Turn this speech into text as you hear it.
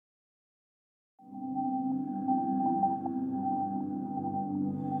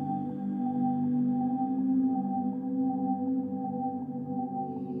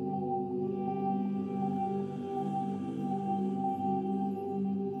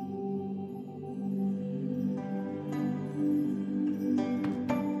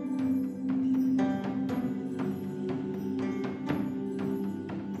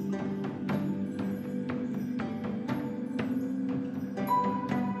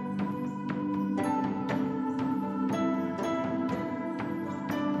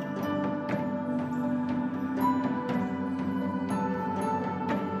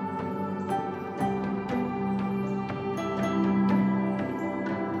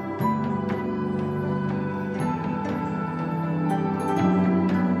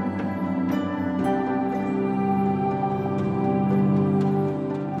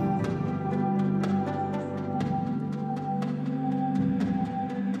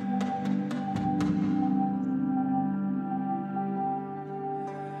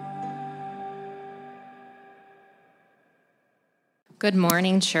Good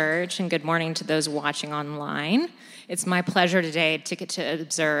morning, church, and good morning to those watching online. It's my pleasure today to get to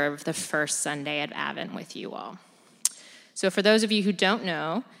observe the first Sunday of Advent with you all. So for those of you who don't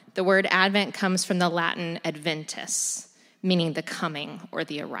know, the word Advent comes from the Latin adventus, meaning the coming or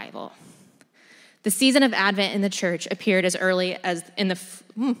the arrival. The season of Advent in the church appeared as early as the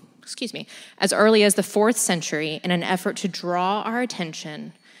 4th century in an effort to draw our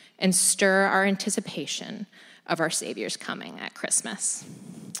attention and stir our anticipation of our Savior's coming at Christmas.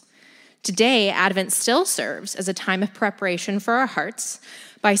 Today, Advent still serves as a time of preparation for our hearts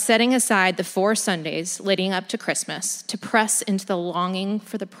by setting aside the 4 Sundays leading up to Christmas to press into the longing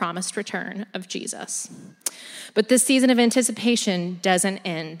for the promised return of Jesus. But this season of anticipation doesn't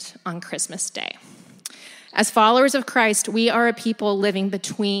end on Christmas Day. As followers of Christ, we are a people living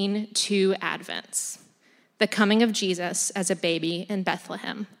between 2 Advents: the coming of Jesus as a baby in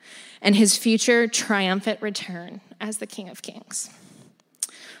Bethlehem, and his future triumphant return as the King of Kings.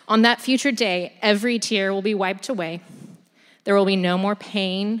 On that future day, every tear will be wiped away. There will be no more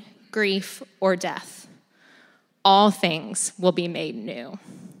pain, grief, or death. All things will be made new.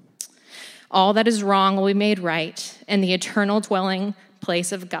 All that is wrong will be made right, and the eternal dwelling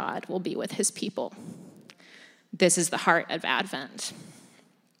place of God will be with his people. This is the heart of Advent.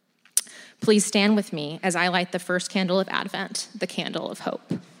 Please stand with me as I light the first candle of Advent, the candle of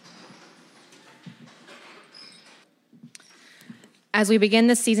hope. As we begin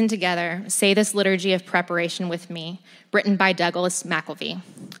this season together, say this liturgy of preparation with me, written by Douglas McElvey.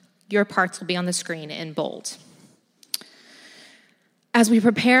 Your parts will be on the screen in bold. As we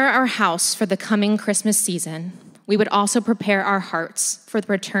prepare our house for the coming Christmas season, we would also prepare our hearts for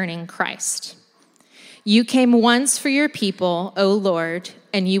the returning Christ. You came once for your people, O Lord,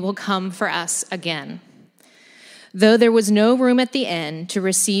 and you will come for us again. Though there was no room at the inn to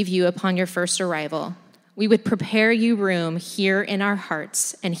receive you upon your first arrival, we would prepare you room here in our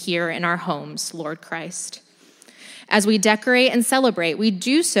hearts and here in our homes, Lord Christ. As we decorate and celebrate, we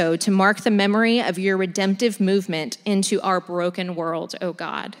do so to mark the memory of your redemptive movement into our broken world, O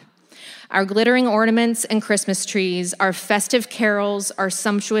God. Our glittering ornaments and Christmas trees, our festive carols, our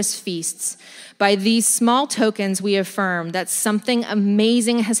sumptuous feasts, by these small tokens we affirm that something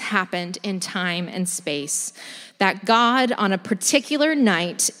amazing has happened in time and space, that God, on a particular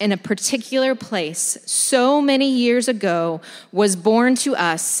night in a particular place so many years ago, was born to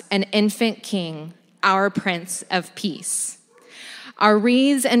us an infant king, our Prince of Peace. Our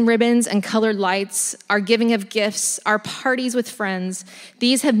wreaths and ribbons and colored lights, our giving of gifts, our parties with friends,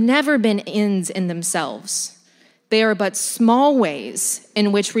 these have never been ends in themselves. They are but small ways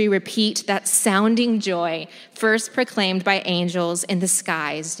in which we repeat that sounding joy first proclaimed by angels in the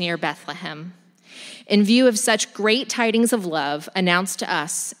skies near Bethlehem. In view of such great tidings of love announced to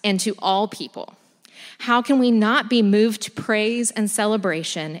us and to all people, how can we not be moved to praise and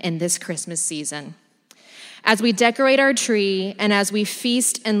celebration in this Christmas season? As we decorate our tree and as we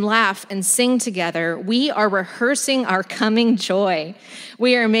feast and laugh and sing together, we are rehearsing our coming joy.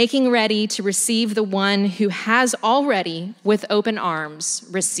 We are making ready to receive the one who has already, with open arms,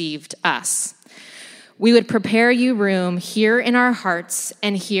 received us. We would prepare you room here in our hearts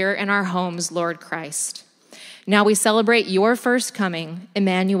and here in our homes, Lord Christ. Now we celebrate your first coming,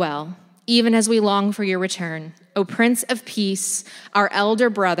 Emmanuel, even as we long for your return. O Prince of Peace, our elder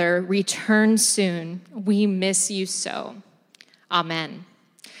brother, return soon. We miss you so. Amen.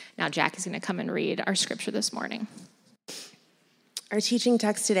 Now Jack is going to come and read our scripture this morning. Our teaching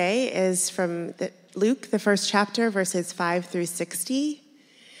text today is from Luke, the first chapter, verses 5 through 60.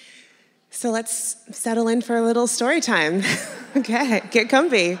 So let's settle in for a little story time. Okay, get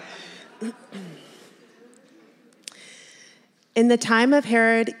comfy. In the time of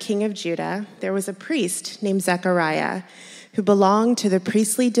Herod, king of Judah, there was a priest named Zechariah who belonged to the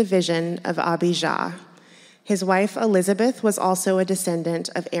priestly division of Abijah. His wife Elizabeth was also a descendant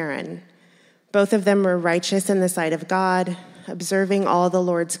of Aaron. Both of them were righteous in the sight of God, observing all the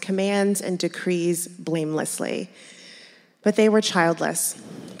Lord's commands and decrees blamelessly. But they were childless,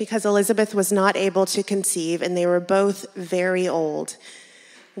 because Elizabeth was not able to conceive, and they were both very old.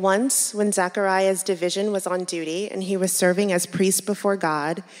 Once, when Zechariah's division was on duty and he was serving as priest before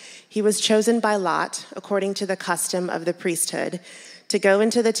God, he was chosen by lot, according to the custom of the priesthood, to go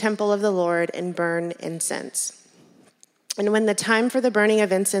into the temple of the Lord and burn incense. And when the time for the burning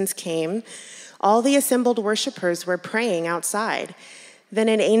of incense came, all the assembled worshipers were praying outside. Then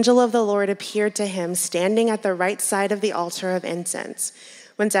an angel of the Lord appeared to him, standing at the right side of the altar of incense.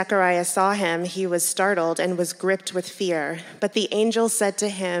 When Zechariah saw him, he was startled and was gripped with fear. But the angel said to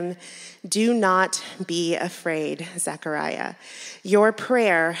him, "Do not be afraid, Zechariah. Your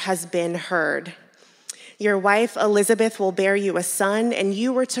prayer has been heard. Your wife Elizabeth will bear you a son, and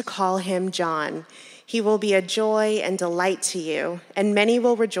you were to call him John. He will be a joy and delight to you, and many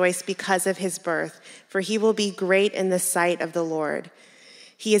will rejoice because of his birth, for he will be great in the sight of the Lord.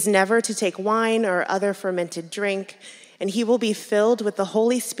 He is never to take wine or other fermented drink, and he will be filled with the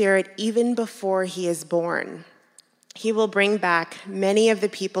Holy Spirit even before he is born. He will bring back many of the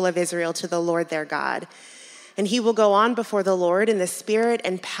people of Israel to the Lord their God. And he will go on before the Lord in the spirit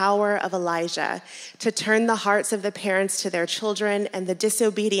and power of Elijah, to turn the hearts of the parents to their children and the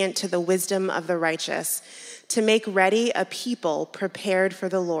disobedient to the wisdom of the righteous, to make ready a people prepared for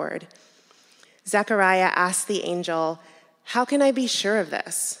the Lord. Zechariah asked the angel, "How can I be sure of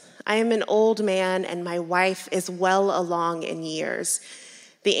this? I am an old man and my wife is well along in years."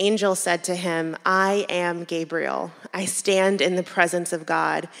 The angel said to him, "I am Gabriel. I stand in the presence of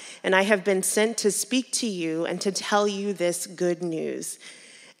God, and I have been sent to speak to you and to tell you this good news.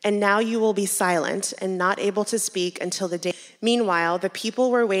 And now you will be silent and not able to speak until the day." Meanwhile, the people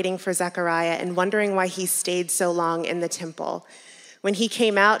were waiting for Zechariah and wondering why he stayed so long in the temple. When he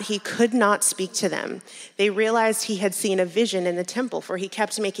came out, he could not speak to them. They realized he had seen a vision in the temple, for he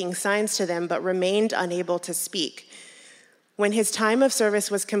kept making signs to them but remained unable to speak. When his time of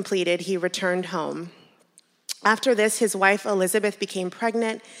service was completed, he returned home. After this, his wife Elizabeth became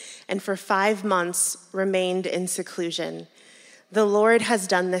pregnant and for 5 months remained in seclusion. "The Lord has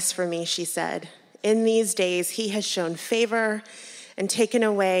done this for me," she said. "In these days, he has shown favor and taken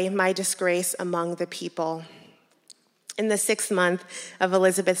away my disgrace among the people." In the 6th month of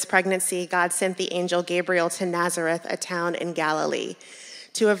Elizabeth's pregnancy, God sent the angel Gabriel to Nazareth, a town in Galilee,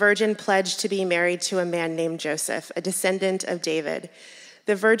 to a virgin pledged to be married to a man named Joseph, a descendant of David.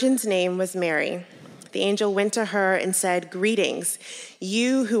 The virgin's name was Mary. The angel went to her and said, "Greetings,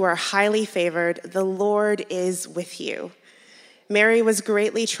 you who are highly favored, the Lord is with you." Mary was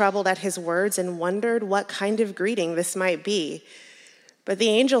greatly troubled at his words and wondered what kind of greeting this might be. But the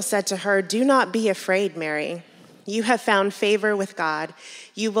angel said to her, "Do not be afraid, Mary. You have found favor with God.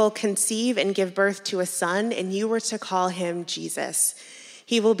 You will conceive and give birth to a son, and you are to call him Jesus.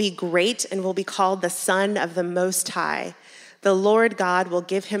 He will be great and will be called the Son of the Most High. The Lord God will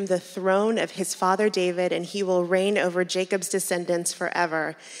give him the throne of his father David, and he will reign over Jacob's descendants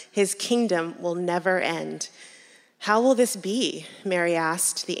forever. His kingdom will never end." "How will this be?" Mary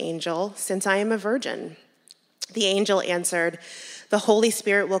asked the angel, "since I am a virgin?" The angel answered, "The Holy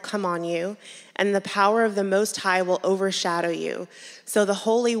Spirit will come on you, and the power of the Most High will overshadow you. So the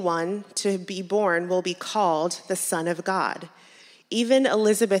Holy One to be born will be called the Son of God. Even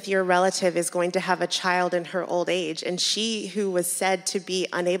Elizabeth, your relative, is going to have a child in her old age, and she who was said to be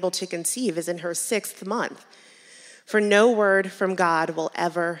unable to conceive is in her 6th month. For no word from God will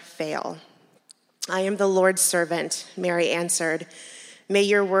ever fail." "I am the Lord's servant," Mary answered. "May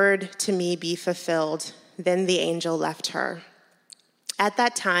your word to me be fulfilled." Then the angel left her. At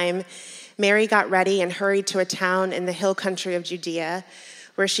that time, Mary got ready and hurried to a town in the hill country of Judea,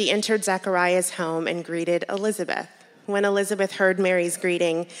 where she entered Zechariah's home and greeted Elizabeth. When Elizabeth heard Mary's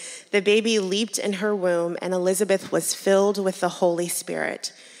greeting, the baby leaped in her womb, and Elizabeth was filled with the Holy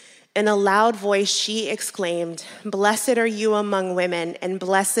Spirit. In a loud voice, she exclaimed, "Blessed are you among women, and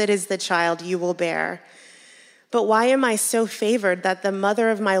blessed is the child you will bear. But why am I so favored that the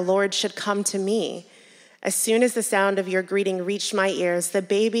mother of my Lord should come to me? As soon as the sound of your greeting reached my ears, the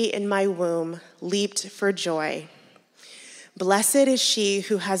baby in my womb leaped for joy. Blessed is she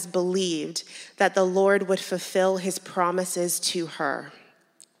who has believed that the Lord would fulfill his promises to her."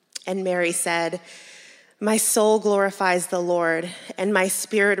 And Mary said, "My soul glorifies the Lord, and my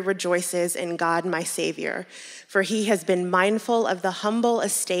spirit rejoices in God my Savior, for he has been mindful of the humble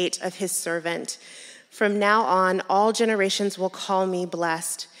estate of his servant. From now on, all generations will call me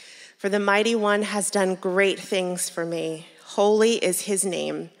blessed, for the Mighty One has done great things for me. Holy is his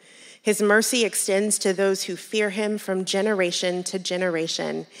name. His mercy extends to those who fear him from generation to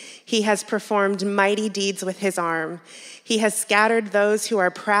generation. He has performed mighty deeds with his arm. He has scattered those who are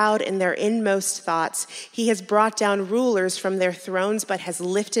proud in their inmost thoughts. He has brought down rulers from their thrones, but has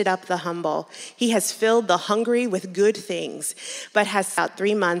lifted up the humble. He has filled the hungry with good things, but has out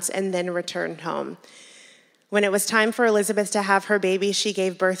 3 months and then returned home." When it was time for Elizabeth to have her baby, she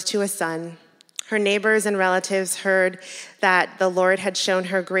gave birth to a son. Her neighbors and relatives heard that the Lord had shown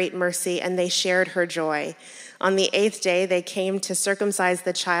her great mercy, and they shared her joy. On the 8th day, they came to circumcise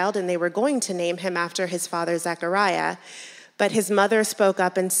the child, and they were going to name him after his father Zechariah. But his mother spoke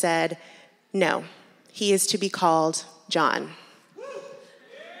up and said, "No, he is to be called John."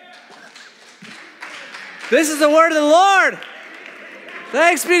 This is the word of the Lord.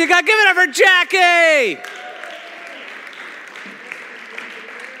 Thanks be to God. Give it up for Jackie.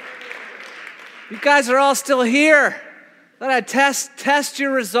 You guys are all still here. Thought I'd test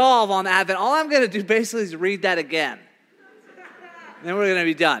your resolve on Advent. All I'm going to do basically is read that again. And then we're going to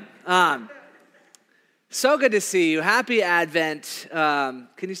be done. So good to see you. Happy Advent. Can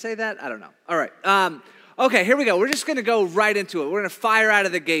you say that? I don't know. All right. Okay, here we go. We're just going to go right into it. We're going to fire out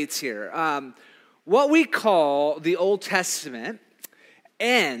of the gates here. What we call the Old Testament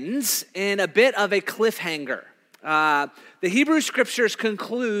ends in a bit of a cliffhanger. The Hebrew Scriptures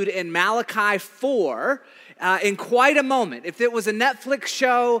conclude in Malachi 4 in quite a moment. If it was a Netflix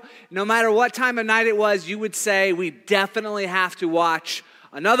show, no matter what time of night it was, you would say we definitely have to watch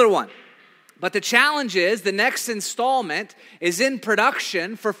another one. But the challenge is the next installment is in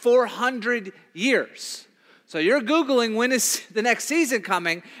production for 400 years. So you're Googling when is the next season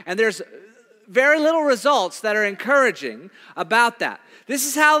coming, and there's very little results that are encouraging about that. This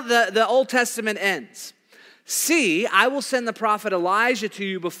is how the Old Testament ends. See, I will send the prophet Elijah to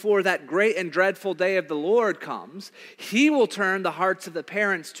you before that great and dreadful day of the Lord comes. He will turn the hearts of the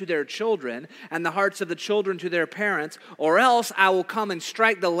parents to their children and the hearts of the children to their parents, or else I will come and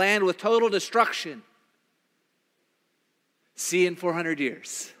strike the land with total destruction. See in 400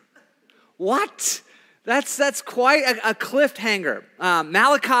 years. What? That's quite a cliffhanger.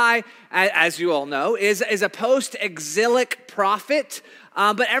 Malachi, as you all know, is a post-exilic prophet,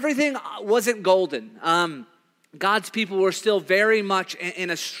 but everything wasn't golden. God's people were still very much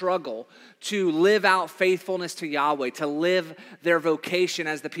in a struggle to live out faithfulness to Yahweh, to live their vocation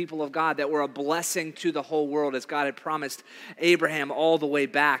as the people of God that were a blessing to the whole world as God had promised Abraham all the way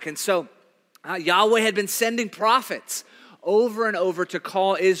back. And so Yahweh had been sending prophets over and over to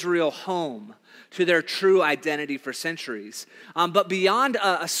call Israel home to their true identity for centuries. But beyond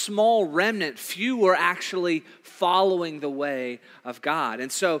a small remnant, few were actually following the way of God.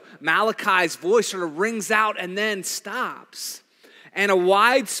 And so Malachi's voice sort of rings out and then stops. And a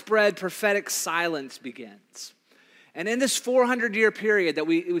widespread prophetic silence begins. And in this 400-year period that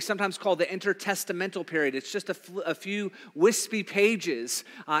we sometimes call the intertestamental period, it's just a few wispy pages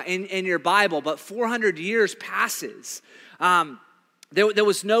in your Bible, but 400 years passes. There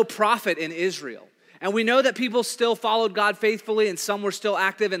was no prophet in Israel. And we know that people still followed God faithfully, and some were still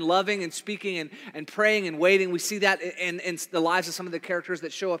active and loving and speaking and praying and waiting. We see that in the lives of some of the characters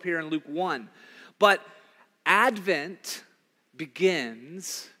that show up here in Luke 1. But Advent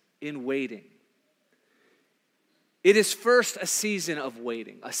begins in waiting. It is first a season of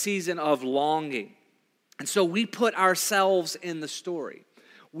waiting, a season of longing. And so we put ourselves in the story.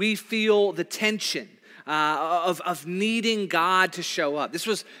 We feel the tension of needing God to show up. This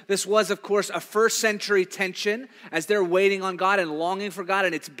was, of course, a first century tension as they're waiting on God and longing for God.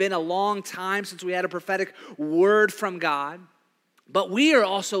 And it's been a long time since we had a prophetic word from God. But we are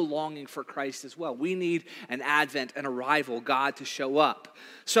also longing for Christ as well. We need an advent, an arrival, God to show up.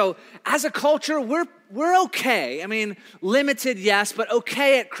 So as a culture, we're okay. I mean, limited, yes, but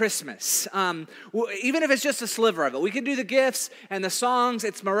okay at Christmas. Even if it's just a sliver of it. We can do the gifts and the songs.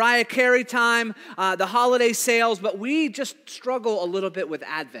 It's Mariah Carey time, the holiday sales, but we just struggle a little bit with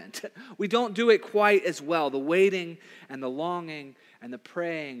Advent. We don't do it quite as well. The waiting and the longing and the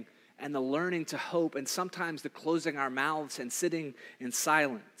praying and the learning to hope, and sometimes the closing our mouths and sitting in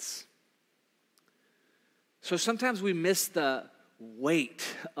silence. So sometimes we miss the weight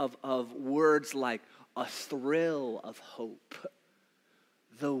of words like a thrill of hope.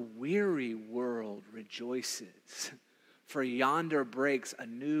 The weary world rejoices, for yonder breaks a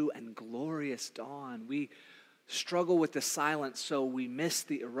new and glorious dawn. We struggle with the silence, so we miss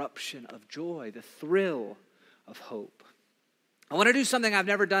the eruption of joy, the thrill of hope. I want to do something I've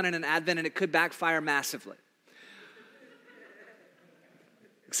never done in an Advent, and it could backfire massively.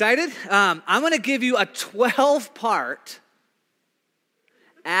 Excited? I'm going to give you a 12-part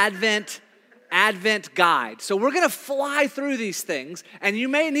Advent guide. So we're going to fly through these things, and you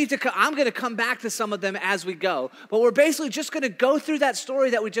may need to I'm going to come back to some of them as we go, but we're basically just going to go through that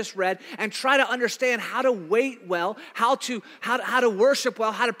story that we just read and try to understand how to wait well, how to worship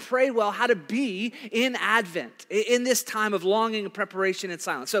well, how to pray well, how to be in Advent, in this time of longing and preparation and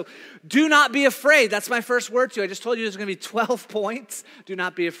silence. So do not be afraid. That's my first word to you. I just told you there's going to be 12 points. Do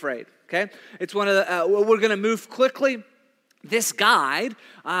not be afraid, okay? It's one of the, we're going to move quickly. This guide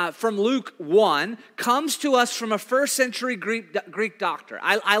from Luke 1 comes to us from a first century Greek doctor.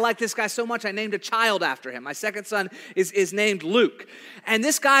 I like this guy so much, I named a child after him. My second son is named Luke. And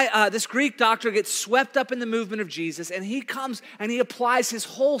this guy, this Greek doctor gets swept up in the movement of Jesus, and he comes and he applies his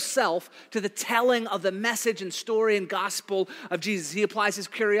whole self to the telling of the message and story and gospel of Jesus. He applies his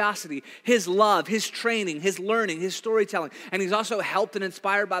curiosity, his love, his training, his learning, his storytelling. And he's also helped and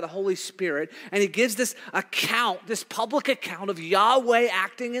inspired by the Holy Spirit. And he gives this account, this public account account of Yahweh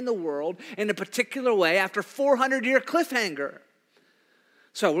acting in the world in a particular way after 400-year cliffhanger.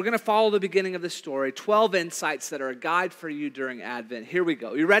 So we're going to follow the beginning of the story, 12 insights that are a guide for you during Advent. Here we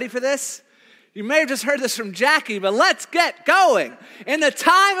go. You ready for this? You may have just heard this from Jackie, but let's get going. In the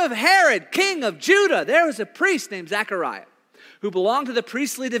time of Herod, king of Judah, there was a priest named Zechariah who belonged to the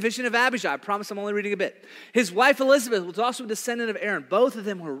priestly division of Abijah. I promise I'm only reading a bit. His wife Elizabeth was also a descendant of Aaron. Both of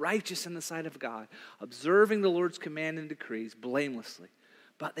them were righteous in the sight of God, observing the Lord's command and decrees blamelessly.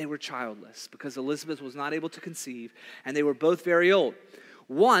 But they were childless because Elizabeth was not able to conceive, and they were both very old.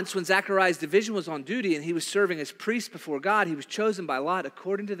 Once, when Zechariah's division was on duty and he was serving as priest before God, he was chosen by Lot,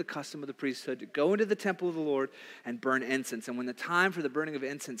 according to the custom of the priesthood, to go into the temple of the Lord and burn incense. And when the time for the burning of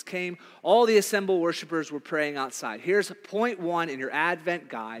incense came, all the assembled worshipers were praying outside. Here's point one in your Advent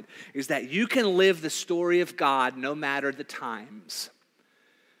guide, is that you can live the story of God no matter the times.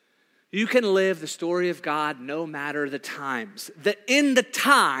 You can live the story of God no matter the times. That in the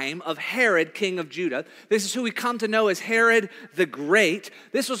time of Herod, king of Judah, this is who we come to know as Herod the Great.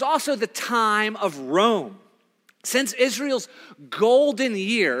 This was also the time of Rome. Since Israel's golden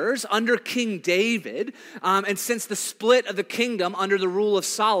years under King David, and since the split of the kingdom under the rule of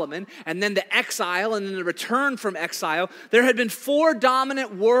Solomon, and then the exile and then the return from exile, there had been 4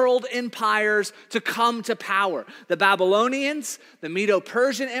 dominant world empires to come to power. The Babylonians, the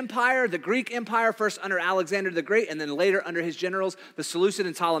Medo-Persian Empire, the Greek Empire, first under Alexander the Great, and then later under his generals, the Seleucid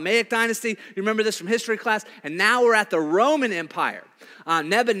and Ptolemaic dynasty. You remember this from history class? And now we're at the Roman Empire.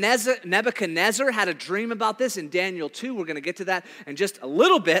 Nebuchadnezzar had a dream about this in Daniel 2. We're going to get to that in just a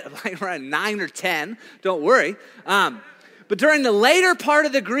little bit, like around 9 or 10. Don't worry. But during the later part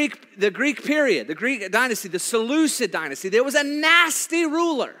of the Greek period, the Greek dynasty, the Seleucid dynasty, there was a nasty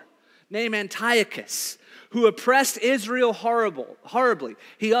ruler named Antiochus who oppressed Israel horribly.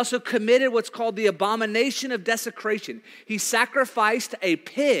 He also committed what's called the abomination of desecration. He sacrificed a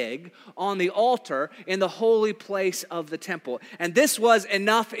pig on the altar in the holy place of the temple. And this was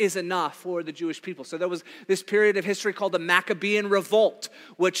enough is enough for the Jewish people. So there was this period of history called the Maccabean Revolt,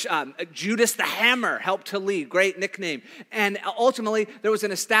 which Judas the Hammer helped to lead. Great nickname. And ultimately, there was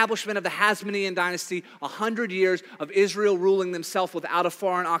an establishment of the Hasmonean dynasty, 100 years of Israel ruling themselves without a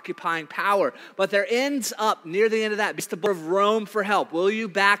foreign occupying power. But there ends up near the end of that, it's the board of Rome for help. Will you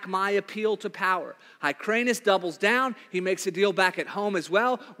back my appeal to power? Hyrcanus doubles down. He makes a deal back at home as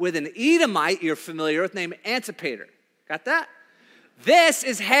well with an Edomite you're familiar with named Antipater. Got that? This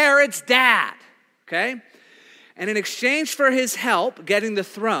is Herod's dad, okay? And in exchange for his help getting the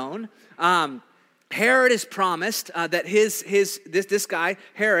throne, Herod is promised that this guy,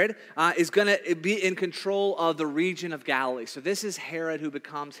 Herod, is going to be in control of the region of Galilee. So this is Herod who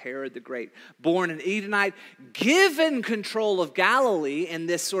becomes Herod the Great. Born an Edomite, given control of Galilee in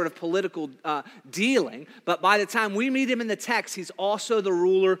this sort of political dealing. But by the time we meet him in the text, he's also the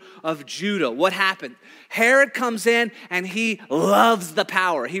ruler of Judah. What happened? Herod comes in and he loves the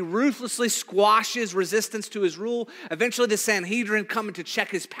power. He ruthlessly squashes resistance to his rule. Eventually the Sanhedrin come to check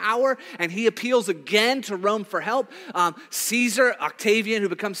his power, and he appeals again to Rome for help. Caesar, Octavian, who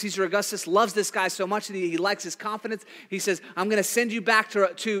becomes Caesar Augustus, loves this guy so much that he likes his confidence. He says, I'm going to send you back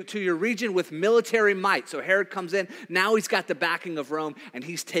to your region with military might. So Herod comes in. Now he's got the backing of Rome, and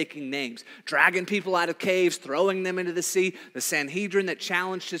he's taking names, dragging people out of caves, throwing them into the sea. The Sanhedrin that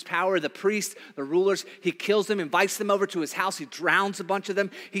challenged his power, the priests, the rulers, he kills them, invites them over to his house. He drowns a bunch of them.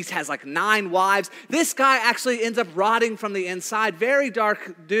 He has like 9 wives. This guy actually ends up rotting from the inside. Very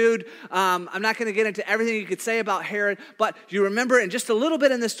dark dude. I'm not going to get into everything you could say about Herod, but you remember in just a little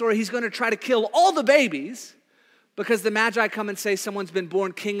bit in this story, he's going to try to kill all the babies because the Magi come and say someone's been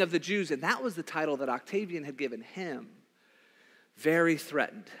born king of the Jews, and that was the title that Octavian had given him. Very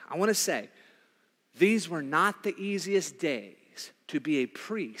threatened. I want to say, these were not the easiest days to be a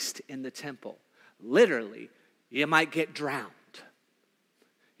priest in the temple. Literally, you might get drowned.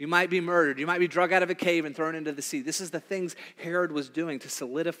 You might be murdered. You might be dragged out of a cave and thrown into the sea. This is the things Herod was doing to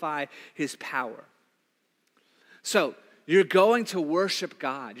solidify his power. So you're going to worship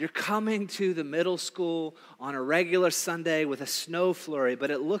God. You're coming to the middle school on a regular Sunday with a snow flurry,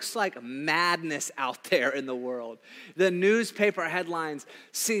 but it looks like madness out there in the world. The newspaper headlines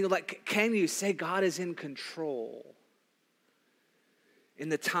see, like, can you say God is in control? In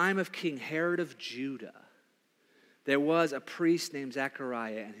the time of King Herod of Judah, there was a priest named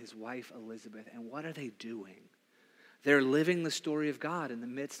Zechariah and his wife Elizabeth. And what are they doing? They're living the story of God in the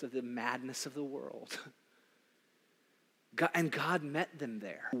midst of the madness of the world. And God met them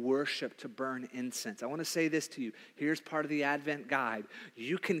there. Worship, to burn incense. I want to say this to you. Here's part of the Advent guide.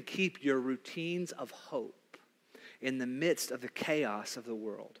 You can keep your routines of hope in the midst of the chaos of the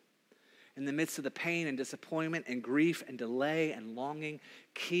world. In the midst of the pain and disappointment and grief and delay and longing,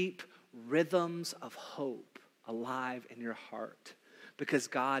 keep rhythms of hope alive in your heart because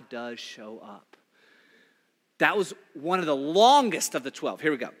God does show up. That was one of the longest of the 12.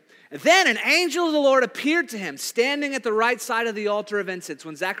 Here we go. And then an angel of the Lord appeared to him, standing at the right side of the altar of incense.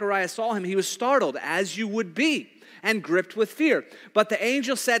 When Zechariah saw him, he was startled, as you would be, and gripped with fear. But the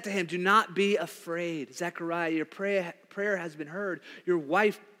angel said to him, do not be afraid. Zechariah, your prayer has been heard. Your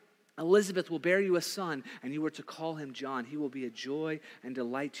wife Elizabeth will bear you a son, and you are to call him John. He will be a joy and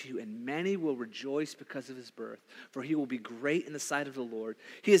delight to you, and many will rejoice because of his birth, for he will be great in the sight of the Lord.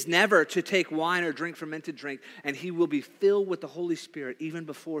 He is never to take wine or drink fermented drink, and he will be filled with the Holy Spirit even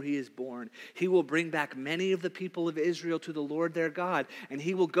before he is born. He will bring back many of the people of Israel to the Lord their God, and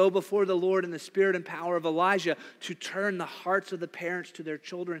he will go before the Lord in the spirit and power of Elijah to turn the hearts of the parents to their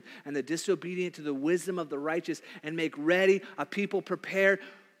children and the disobedient to the wisdom of the righteous, and make ready a people prepared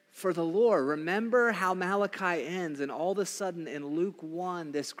for the Lord. Remember how Malachi ends, and all of a sudden in Luke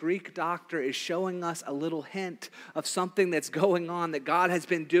 1, this Greek doctor is showing us a little hint of something that's going on that God has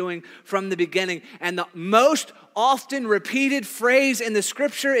been doing from the beginning. And the most often repeated phrase in the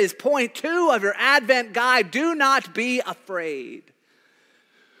scripture is point 2 of your Advent guide: do not be afraid.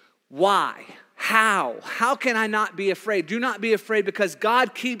 Why? How? How can I not be afraid? Do not be afraid because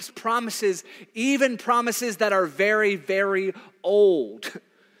God keeps promises, even promises that are very, very old.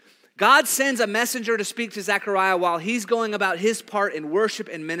 God sends a messenger to speak to Zechariah while he's going about his part in worship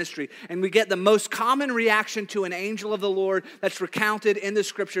and ministry. And we get the most common reaction to an angel of the Lord that's recounted in the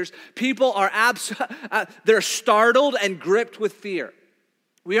scriptures. People are they're startled and gripped with fear.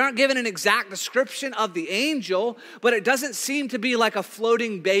 We aren't given an exact description of the angel, but it doesn't seem to be like a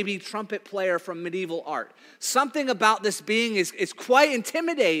floating baby trumpet player from medieval art. Something about this being is quite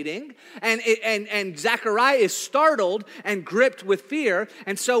intimidating, and Zechariah is startled and gripped with fear,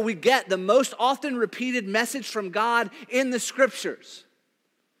 and so we get the most often repeated message from God in the scriptures.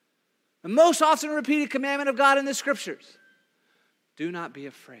 The most often repeated commandment of God in the scriptures: do not be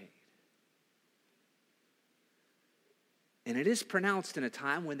afraid. And it is pronounced in a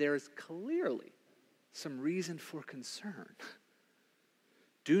time when there is clearly some reason for concern.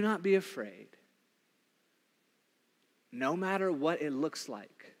 Do not be afraid. No matter what it looks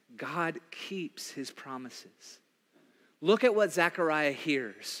like, God keeps his promises. Look at what Zechariah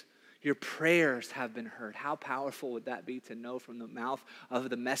hears. Your prayers have been heard. How powerful would that be to know from the mouth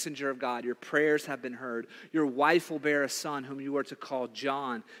of the messenger of God? Your prayers have been heard. Your wife will bear a son whom you are to call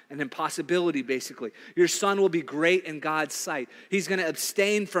John. An impossibility, basically. Your son will be great in God's sight. He's going to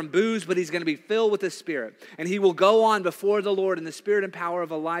abstain from booze, but he's going to be filled with the Spirit. And he will go on before the Lord in the spirit and power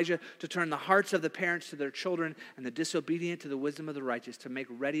of Elijah to turn the hearts of the parents to their children and the disobedient to the wisdom of the righteous, to make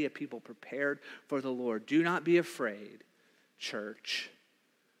ready a people prepared for the Lord. Do not be afraid, church.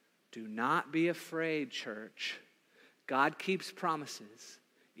 Do not be afraid, church. God keeps promises,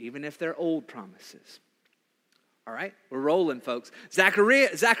 even if they're old promises. All right, we're rolling, folks.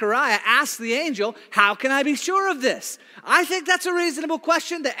 Zechariah asked the angel, how can I be sure of this? I think that's a reasonable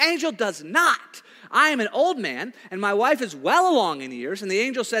question. The angel does not. I am an old man, and my wife is well along in years. And the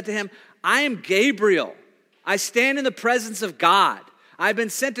angel said to him, I am Gabriel. I stand in the presence of God. I've been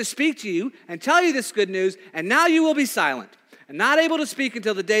sent to speak to you and tell you this good news, and now you will be silent and not able to speak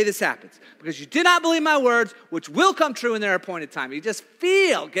until the day this happens, because you did not believe my words, which will come true in their appointed time. You just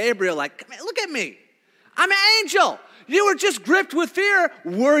feel Gabriel like, come here, look at me. I'm an angel. You were just gripped with fear,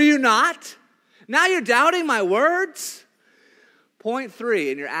 were you not? Now you're doubting my words? Point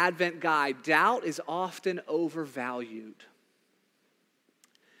 3 in your Advent guide: doubt is often overvalued.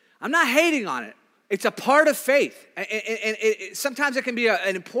 I'm not hating on it. It's a part of faith, and sometimes it can be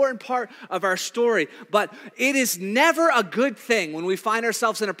an important part of our story, but it is never a good thing when we find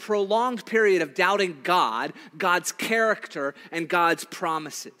ourselves in a prolonged period of doubting God, God's character, and God's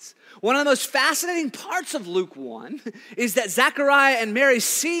promises. One of the most fascinating parts of Luke 1 is that Zechariah and Mary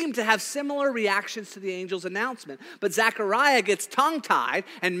seem to have similar reactions to the angel's announcement, but Zechariah gets tongue-tied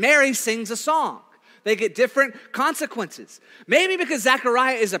and Mary sings a song. They get different consequences. Maybe because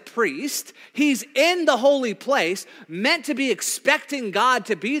Zechariah is a priest, he's in the holy place, meant to be expecting God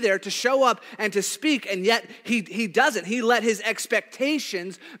to be there, to show up and to speak, and yet he doesn't. He let his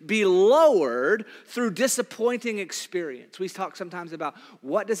expectations be lowered through disappointing experience. We talk sometimes about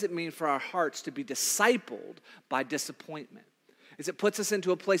what does it mean for our hearts to be discipled by disappointment. It puts us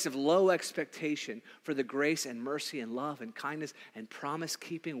into a place of low expectation for the grace and mercy and love and kindness and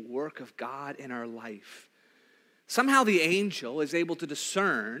promise-keeping work of God in our life. Somehow the angel is able to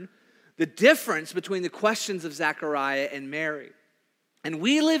discern the difference between the questions of Zechariah and Mary. And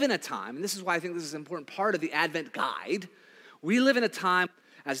we live in a time, and this is why I think this is an important part of the Advent guide, we live in a time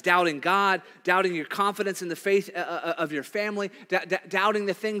as doubting God, doubting your confidence in the faith of your family, doubting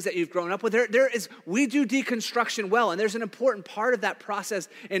the things that you've grown up with. We do deconstruction well, and there's an important part of that process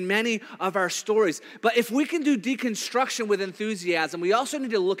in many of our stories. But if we can do deconstruction with enthusiasm, we also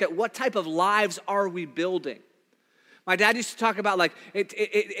need to look at what type of lives are we building. My dad used to talk about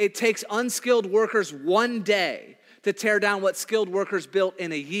it takes unskilled workers one day to tear down what skilled workers built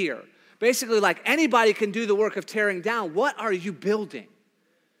in a year. Basically, anybody can do the work of tearing down. What are you building?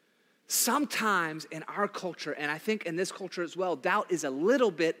 Sometimes in our culture, and I think in this culture as well, doubt is a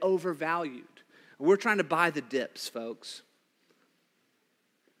little bit overvalued. We're trying to buy the dips, folks.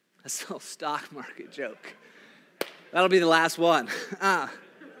 That's a little stock market joke. That'll be the last one.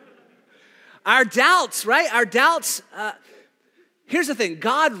 Our doubts, right? Our doubts, here's the thing.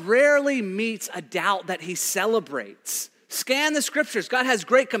 God rarely meets a doubt that he celebrates. Scan the scriptures. God has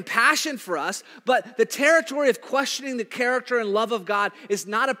great compassion for us, but the territory of questioning the character and love of God is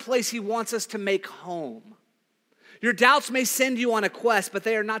not a place he wants us to make home. Your doubts may send you on a quest, but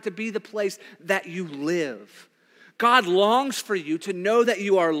they are not to be the place that you live. God longs for you to know that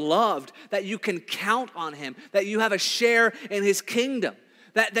you are loved, that you can count on him, that you have a share in his kingdom,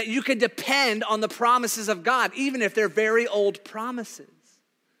 that you can depend on the promises of God, even if they're very old promises.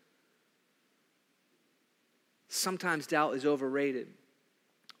 Sometimes doubt is overrated,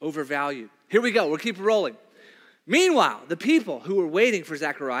 overvalued. Here we go. We'll keep rolling. Meanwhile, the people who were waiting for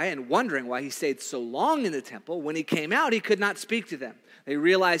Zechariah and wondering why he stayed so long in the temple, when he came out, he could not speak to them. They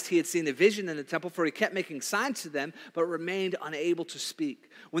realized he had seen a vision in the temple, for he kept making signs to them, but remained unable to speak.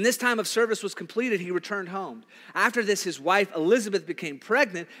 When this time of service was completed, he returned home. After this, his wife Elizabeth became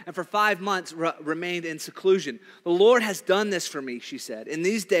pregnant, and for 5 months remained in seclusion. The Lord has done this for me, she said. In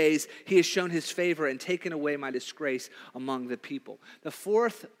these days, he has shown his favor and taken away my disgrace among the people. The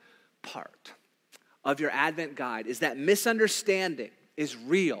fourth part of your Advent guide is that misunderstanding is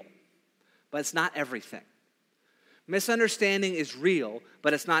real, but it's not everything. Misunderstanding is real,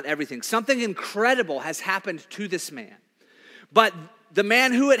 but it's not everything. Something incredible has happened to this man. But the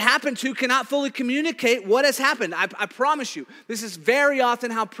man who it happened to cannot fully communicate what has happened. I promise you, this is very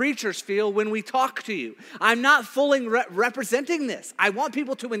often how preachers feel when we talk to you. I'm not fully representing this. I want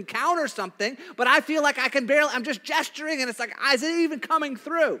people to encounter something, but I feel like I'm just gesturing, and it's like, is it even coming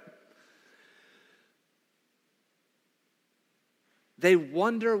through? They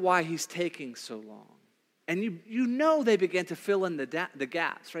wonder why he's taking so long. And you know they begin to fill in the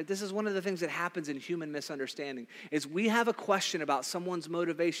gaps, right? This is one of the things that happens in human misunderstanding, is we have a question about someone's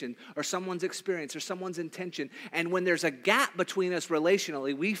motivation or someone's experience or someone's intention. And when there's a gap between us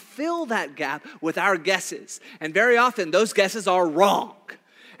relationally, we fill that gap with our guesses. And very often those guesses are wrong.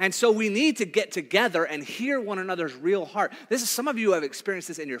 And so we need to get together and hear one another's real heart. Some of you have experienced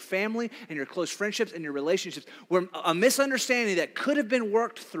this in your family, in your close friendships, in your relationships, where a misunderstanding that could have been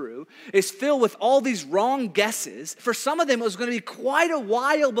worked through is filled with all these wrong guesses. For some of them, it was going to be quite a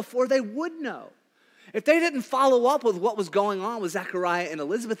while before they would know. If they didn't follow up with what was going on with Zechariah and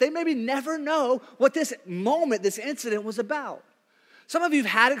Elizabeth, they maybe never know what this moment, this incident was about. Some of you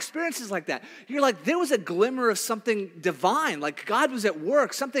have had experiences like that. You're like, there was a glimmer of something divine, like God was at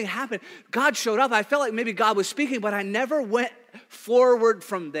work, something happened. God showed up. I felt like maybe God was speaking, but I never went forward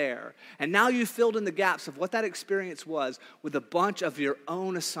from there. And now you filled in the gaps of what that experience was with a bunch of your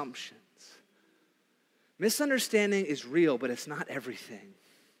own assumptions. Misunderstanding is real, but it's not everything.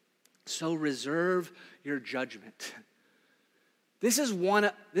 So reserve your judgment. This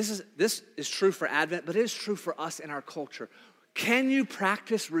is true for Advent, but it is true for us in our culture. Can you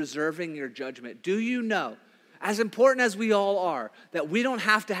practice reserving your judgment? Do you know, as important as we all are, that we don't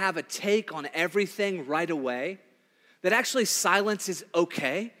have to have a take on everything right away? That actually silence is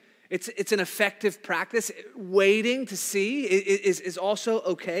okay? It's an effective practice. Waiting to see is also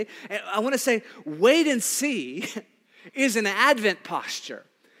okay. And I want to say, wait and see is an Advent posture.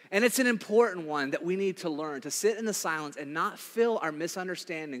 And it's an important one that we need to learn, to sit in the silence and not fill our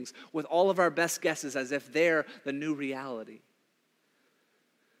misunderstandings with all of our best guesses as if they're the new reality.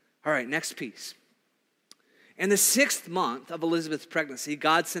 All right, next piece. In the 6th month of Elizabeth's pregnancy,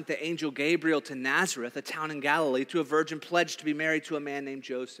 God sent the angel Gabriel to Nazareth, a town in Galilee, to a virgin pledged to be married to a man named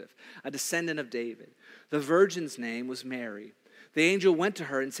Joseph, a descendant of David. The virgin's name was Mary. The angel went to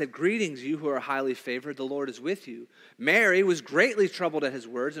her and said, "Greetings, you who are highly favored, the Lord is with you." Mary was greatly troubled at his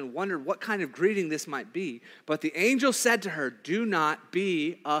words and wondered what kind of greeting this might be. But the angel said to her, "Do not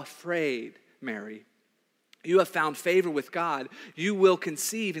be afraid, Mary. You have found favor with God. You will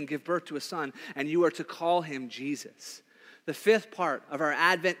conceive and give birth to a son, and you are to call him Jesus." The 5th part of our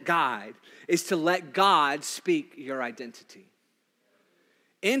Advent guide is to let God speak your identity.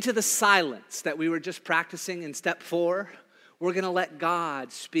 Into the silence that we were just practicing in step 4, We're going to let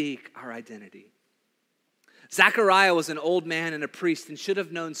God speak our identity. Zechariah was an old man and a priest and should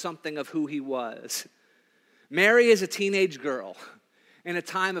have known something of who he was. Mary is a teenage girl in a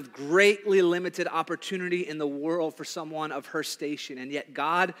time of greatly limited opportunity in the world for someone of her station, and yet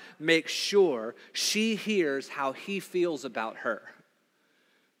God makes sure she hears how he feels about her.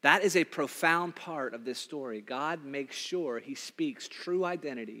 That is a profound part of this story. God makes sure he speaks true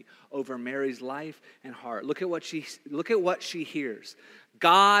identity over Mary's life and heart. Look at what she hears.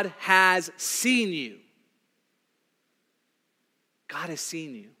 God has seen you. God has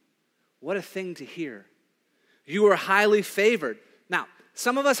seen you. What a thing to hear. You are highly favored. Now,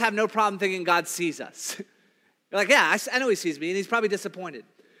 some of us have no problem thinking God sees us. You're like, yeah, I know he sees me, and he's probably disappointed.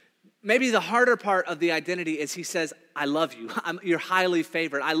 Maybe the harder part of the identity is he says, I love you. You're highly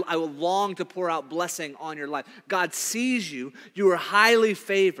favored. I will long to pour out blessing on your life. God sees you. You are highly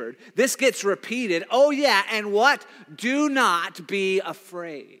favored. This gets repeated. Oh, yeah, and what? Do not be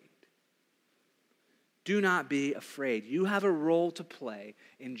afraid. Do not be afraid. You have a role to play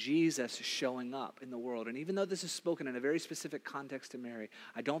in Jesus showing up in the world. And even though this is spoken in a very specific context to Mary,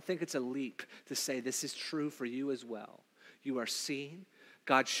 I don't think it's a leap to say this is true for you as well. You are seen.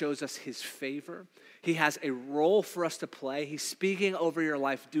 God shows us his favor. He has a role for us to play. He's speaking over your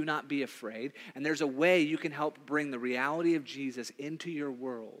life. Do not be afraid. And there's a way you can help bring the reality of Jesus into your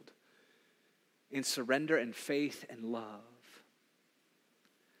world in surrender and faith and love.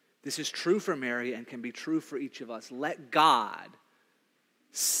 This is true for Mary and can be true for each of us. Let God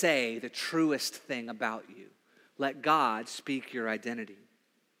say the truest thing about you. Let God speak your identity.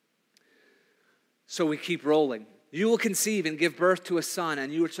 So we keep rolling. You will conceive and give birth to a son,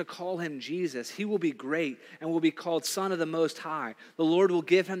 and you are to call him Jesus. He will be great and will be called Son of the Most High. The Lord will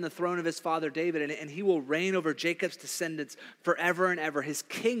give him the throne of his father David, and he will reign over Jacob's descendants forever and ever. His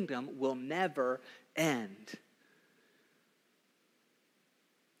kingdom will never end.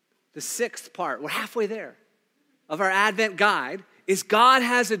 The sixth part, we're halfway there, of our Advent guide is God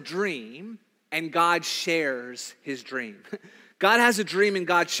has a dream and God shares his dream. God has a dream and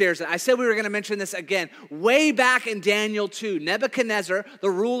God shares it. I said we were going to mention this again. Way back in Daniel 2, Nebuchadnezzar,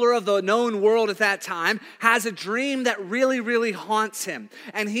 the ruler of the known world at that time, has a dream that really, really haunts him.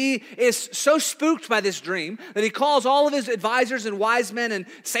 And he is so spooked by this dream that he calls all of his advisors and wise men and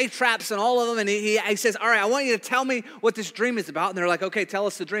satraps and all of them. And he says, all right, I want you to tell me what this dream is about. And they're like, okay, tell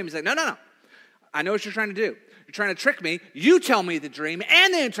us the dream. He's like, no. I know what you're trying to do. You're trying to trick me. You tell me the dream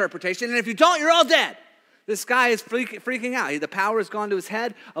and the interpretation. And if you don't, you're all dead. This guy is freaking out. The power has gone to his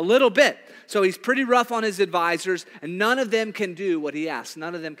head a little bit. So he's pretty rough on his advisors, and none of them can do what he asks.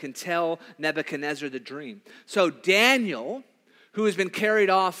 None of them can tell Nebuchadnezzar the dream. So Daniel, who has been carried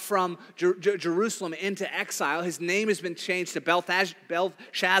off from Jerusalem into exile, his name has been changed to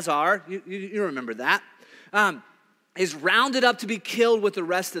Belshazzar. You remember that. Is rounded up to be killed with the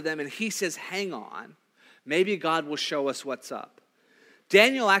rest of them, and he says, hang on. Maybe God will show us what's up.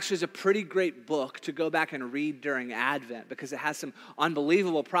 Daniel actually is a pretty great book to go back and read during Advent because it has some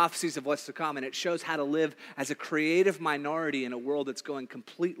unbelievable prophecies of what's to come, and it shows how to live as a creative minority in a world that's going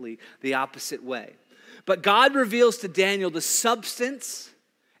completely the opposite way. But God reveals to Daniel the substance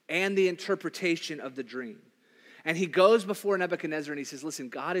and the interpretation of the dream. And he goes before Nebuchadnezzar and he says, listen,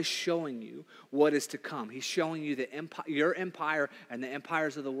 God is showing you what is to come. He's showing you your empire and the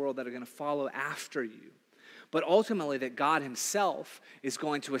empires of the world that are going to follow after you. But ultimately that God himself is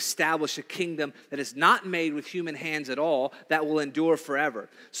going to establish a kingdom that is not made with human hands at all, that will endure forever.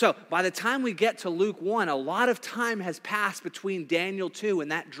 So by the time we get to Luke 1, a lot of time has passed between Daniel 2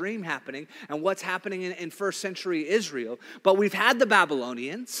 and that dream happening and what's happening in first century Israel. But we've had the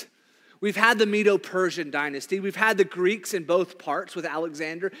Babylonians. We've had the Medo-Persian dynasty. We've had the Greeks in both parts with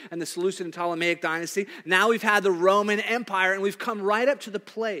Alexander and the Seleucid and Ptolemaic dynasty. Now we've had the Roman Empire, and we've come right up to the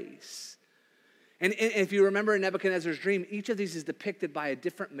place. And if you remember in Nebuchadnezzar's dream, each of these is depicted by a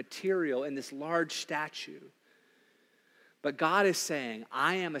different material in this large statue. But God is saying,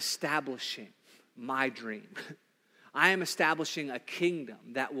 I am establishing my dream. I am establishing a kingdom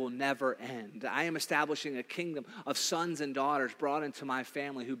that will never end. I am establishing a kingdom of sons and daughters brought into my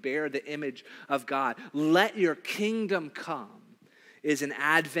family who bear the image of God. Let your kingdom come is an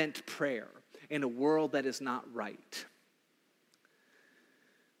Advent prayer in a world that is not right.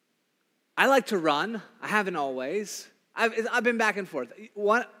 I like to run. I haven't always. I've been back and forth.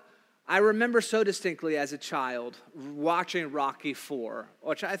 I remember so distinctly as a child watching Rocky IV,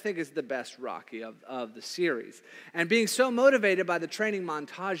 which I think is the best Rocky of the series, and being so motivated by the training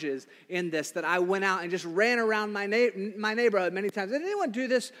montages in this that I went out and just ran around my neighborhood many times. Did anyone do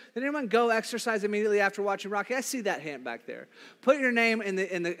this? Did anyone go exercise immediately after watching Rocky? I see that hand back there. Put your name in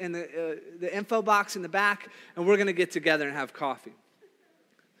the info box in the back, and we're going to get together and have coffee.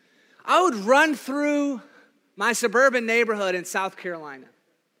 I would run through my suburban neighborhood in South Carolina.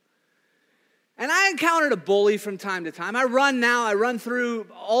 And I encountered a bully from time to time. I run through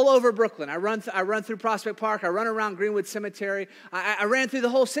all over Brooklyn. I run through Prospect Park. I run around Greenwood Cemetery. I ran through the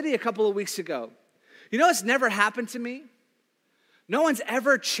whole city a couple of weeks ago. You know what's never happened to me? No one's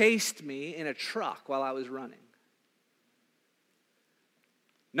ever chased me in a truck while I was running.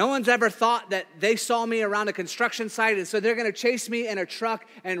 No one's ever thought that they saw me around a construction site and so they're going to chase me in a truck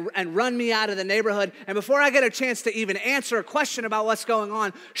and run me out of the neighborhood. And before I get a chance to even answer a question about what's going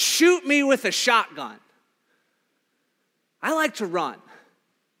on, shoot me with a shotgun. I like to run.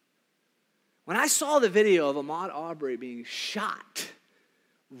 When I saw the video of Ahmaud Arbery being shot,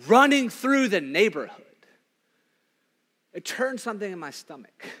 running through the neighborhood, it turned something in my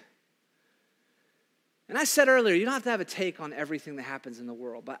stomach. And I said earlier, you don't have to have a take on everything that happens in the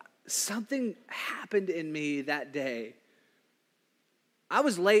world, but something happened in me that day. I'm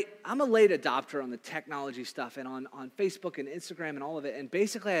a late adopter on the technology stuff and on Facebook and Instagram and all of it. And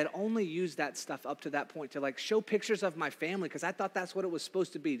basically, I had only used that stuff up to that point to show pictures of my family because I thought that's what it was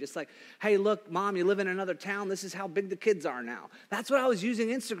supposed to be. Just like, hey, look, Mom, you live in another town. This is how big the kids are now. That's what I was using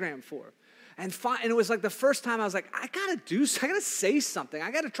Instagram for. And it was like the first time I was like, I gotta say something. I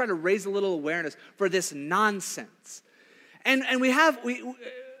gotta try to raise a little awareness for this nonsense. And we have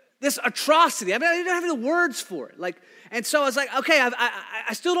this atrocity. I mean, I didn't have any words for it. And so I was like, okay,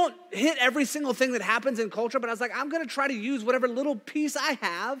 I still don't hit every single thing that happens in culture, but I was like, I'm gonna try to use whatever little piece I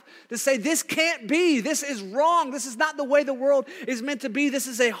have to say, this can't be, this is wrong, this is not the way the world is meant to be, this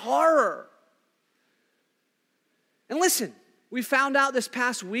is a horror. And listen, we found out this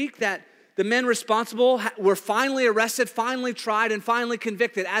past week that the men responsible were finally arrested, finally tried, and finally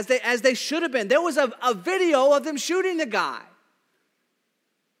convicted, as they should have been. There was a video of them shooting the guy.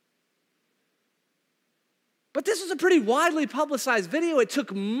 But this was a pretty widely publicized video. It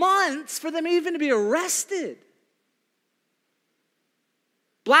took months for them even to be arrested.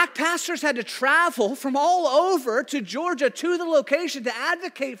 Black pastors had to travel from all over to Georgia to the location to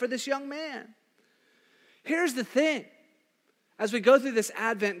advocate for this young man. Here's the thing. As we go through this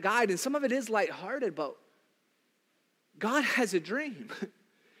Advent guide, and some of it is lighthearted, but God has a dream.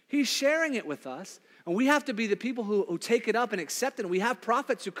 He's sharing it with us, and we have to be the people who take it up and accept it. And we have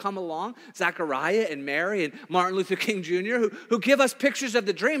prophets who come along, Zechariah and Mary and Martin Luther King Jr., who give us pictures of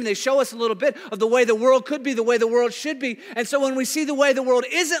the dream, and they show us a little bit of the way the world could be, the way the world should be. And so when we see the way the world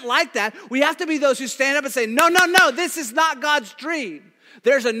isn't like that, we have to be those who stand up and say, no, this is not God's dream.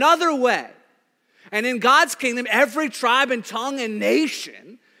 There's another way. And in God's kingdom, every tribe and tongue and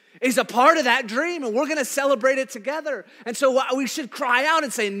nation is a part of that dream, and we're going to celebrate it together. And so we should cry out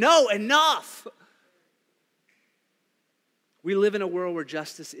and say, no, enough. We live in a world where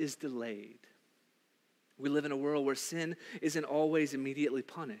justice is delayed. We live in a world where sin isn't always immediately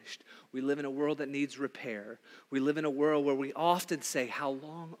punished. We live in a world that needs repair. We live in a world where we often say, how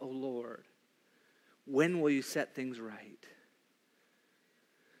long, O Lord? When will you set things right?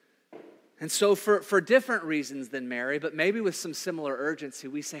 And so for different reasons than Mary, but maybe with some similar urgency,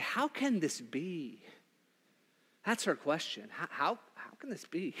 we say, how can this be? That's her question. How can this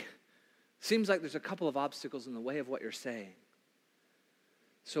be? Seems like there's a couple of obstacles in the way of what you're saying.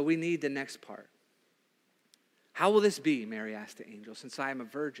 So we need the next part. How will this be, Mary asked the angel, since I am a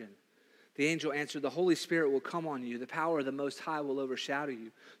virgin? The angel answered, the Holy Spirit will come on you. The power of the Most High will overshadow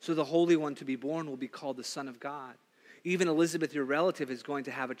you. So the Holy One to be born will be called the Son of God. Even Elizabeth, your relative, is going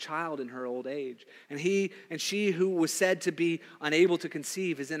to have a child in her old age. And she who was said to be unable to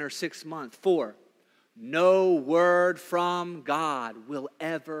conceive is in her 6th month. For no word from God will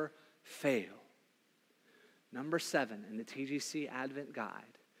ever fail. Number 7 in the TGC Advent Guide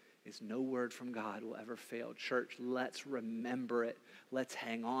is no word from God will ever fail. Church, let's remember it. Let's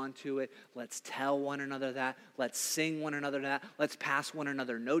hang on to it. Let's tell one another that. Let's sing one another that. Let's pass one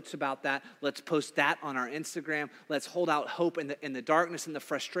another notes about that. Let's post that on our Instagram. Let's hold out hope in the darkness and the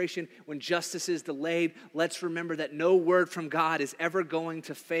frustration when justice is delayed. Let's remember that no word from God is ever going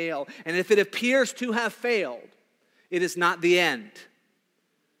to fail. And if it appears to have failed, it is not the end.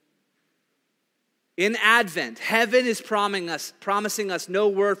 In Advent, heaven is promising us no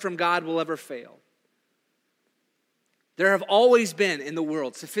word from God will ever fail. There have always been in the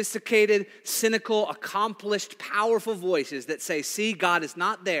world sophisticated, cynical, accomplished, powerful voices that say, see, God is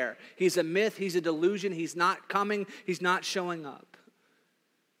not there. He's a myth, he's a delusion, he's not coming, he's not showing up.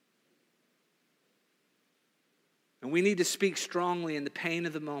 And we need to speak strongly in the pain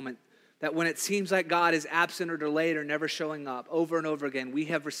of the moment that when it seems like God is absent or delayed or never showing up, over and over again, we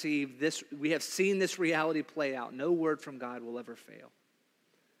have seen this reality play out. No word from God will ever fail.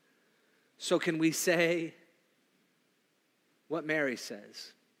 So can we say what Mary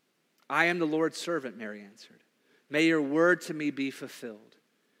says? I am the Lord's servant, Mary answered. May your word to me be fulfilled.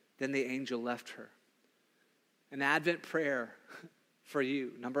 Then the angel left her. An Advent prayer for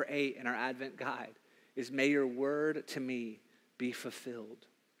you, number 8 in our Advent guide, is may your word to me be fulfilled.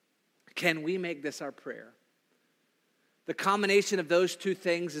 Can we make this our prayer? The combination of those two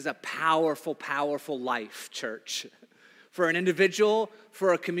things is a powerful, powerful life, church. For an individual,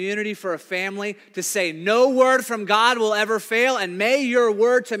 for a community, for a family, to say no word from God will ever fail, and may your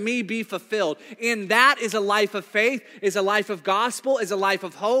word to me be fulfilled. In that is a life of faith, is a life of gospel, is a life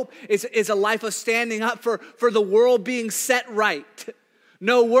of hope, is a life of standing up for the world being set right.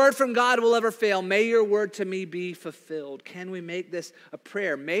 No word from God will ever fail. May your word to me be fulfilled. Can we make this a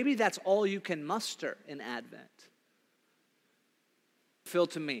prayer? Maybe that's all you can muster in Advent.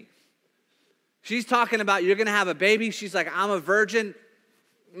 Fulfilled to me. She's talking about you're going to have a baby. She's like, I'm a virgin.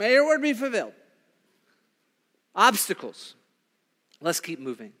 May your word be fulfilled. Obstacles. Let's keep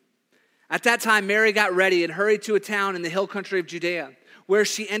moving. At that time, Mary got ready and hurried to a town in the hill country of Judea, where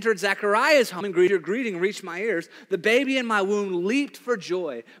she entered Zechariah's home and greeting reached my ears. The baby in my womb leaped for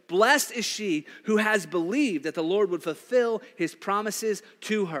joy. Blessed is she who has believed that the Lord would fulfill his promises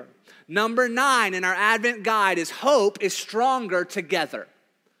to her. Number 9 in our Advent guide is hope is stronger together.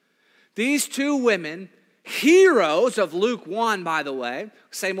 These two women, heroes of Luke 1, by the way, we'll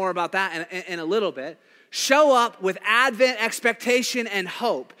say more about that in a little bit, show up with Advent expectation and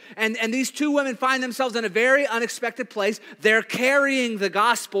hope. And these two women find themselves in a very unexpected place. They're carrying the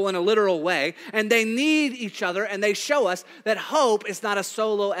gospel in a literal way, and they need each other, and they show us that hope is not a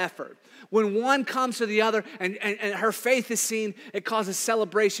solo effort. When one comes to the other and her faith is seen, it causes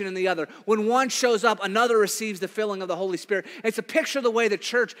celebration in the other. When one shows up, another receives the filling of the Holy Spirit. It's a picture of the way the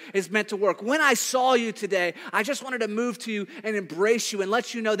church is meant to work. When I saw you today, I just wanted to move to you and embrace you and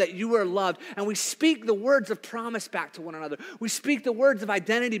let you know that you are loved. And we speak the words of promise back to one another. We speak the words of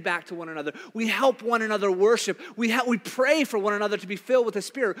identity back to one another. We help one another worship. We pray for one another to be filled with the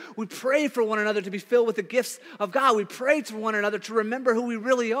Spirit. We pray for one another to be filled with the gifts of God. We pray to one another to remember who we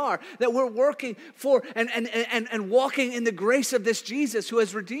really are, that we're working for and walking in the grace of this Jesus who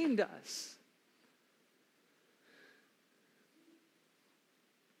has redeemed us.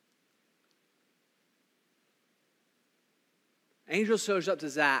 Angel shows up to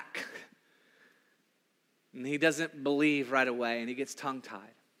Zach, and he doesn't believe right away, and he gets tongue-tied.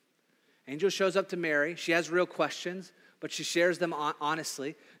 Angel shows up to Mary. She has real questions, but she shares them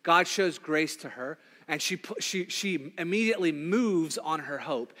honestly. God shows grace to her, and she immediately moves on her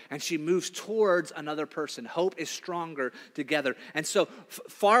hope, and she moves towards another person. Hope is stronger together. And so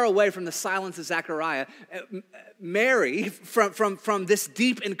far away from the silence of Zechariah, Mary, from this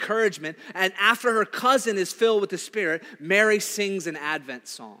deep encouragement, and after her cousin is filled with the Spirit, Mary sings an Advent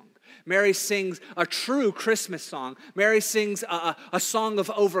song. Mary sings a true Christmas song. Mary sings a song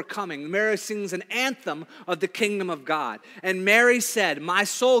of overcoming. Mary sings an anthem of the kingdom of God. And Mary said, my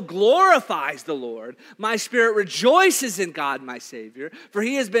soul glorifies the Lord. My spirit rejoices in God, my Savior, for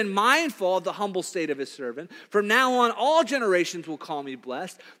he has been mindful of the humble state of his servant. From now on, all generations will call me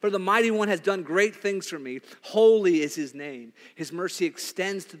blessed, for the mighty one has done great things for me. Holy is his name. His mercy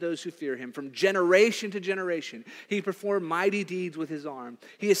extends to those who fear him. From generation to generation, he performed mighty deeds with his arm.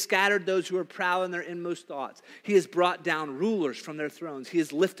 He has scattered those who are proud in their inmost thoughts. He has brought down rulers from their thrones. He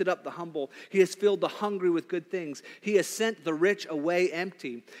has lifted up the humble. He has filled the hungry with good things. He has sent the rich away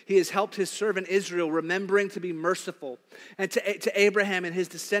empty. He has helped his servant Israel, remembering to be merciful, and to Abraham and his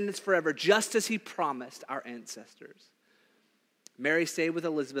descendants forever, just as he promised our ancestors. Mary stayed with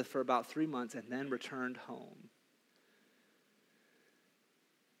Elizabeth for about 3 months and then returned home.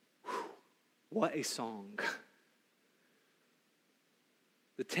 Whew, what a song.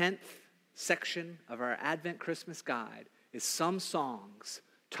 The 10th section of our Advent Christmas guide is Some Songs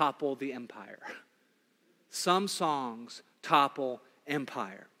Topple the Empire. Some songs topple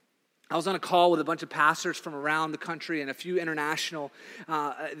empire. I was on a call with a bunch of pastors from around the country and a few international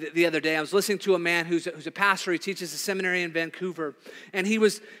the other day. I was listening to a man who's a pastor. He teaches a seminary in Vancouver. And he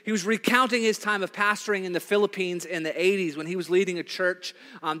was recounting his time of pastoring in the Philippines in the 80s when he was leading a church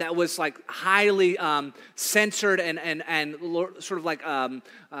that was like highly censored and sort of like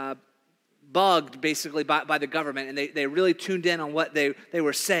bugged basically by the government, and they really tuned in on what they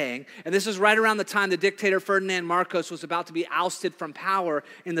were saying. And this was right around the time the dictator Ferdinand Marcos was about to be ousted from power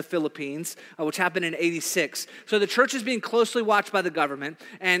in the Philippines, which happened in 86. So the church is being closely watched by the government,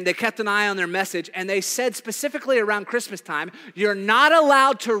 and they kept an eye on their message, and they said specifically around Christmas time, you're not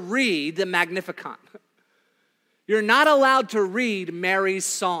allowed to read the Magnificat. You're not allowed to read Mary's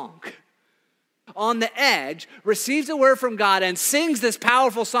song. On the edge, receives a word from God and sings this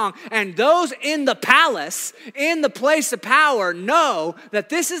powerful song. And those in the palace, in the place of power, know that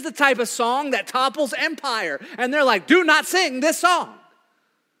this is the type of song that topples empire. And they're like, do not sing this song.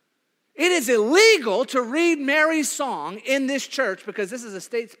 It is illegal to read Mary's song in this church because this is a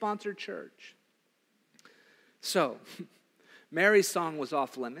state-sponsored church. So, Mary's song was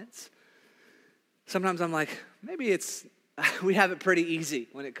off limits. Sometimes I'm like, maybe we have it pretty easy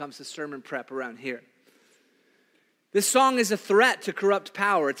when it comes to sermon prep around here. This song is a threat to corrupt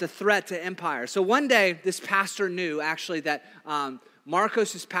power. It's a threat to empire. So one day, this pastor knew actually that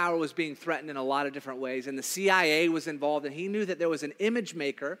Marcos' power was being threatened in a lot of different ways, and the CIA was involved, and he knew that there was an image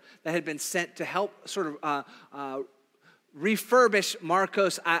maker that had been sent to help sort of refurbish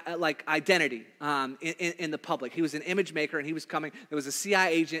Marcos' identity in the public. He was an image maker, and he was coming. There was a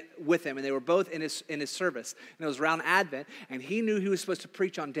CIA agent with him, and they were both in his service. And it was around Advent, and he knew he was supposed to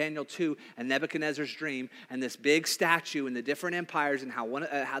preach on Daniel 2 and Nebuchadnezzar's dream and this big statue and the different empires and how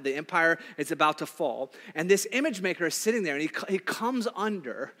the empire is about to fall. And this image maker is sitting there, and he comes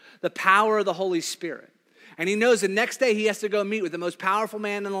under the power of the Holy Spirit. And he knows the next day he has to go meet with the most powerful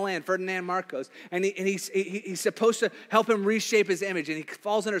man in the land, Ferdinand Marcos. And he's supposed to help him reshape his image. And he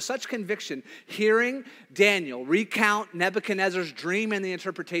falls under such conviction, hearing Daniel recount Nebuchadnezzar's dream and the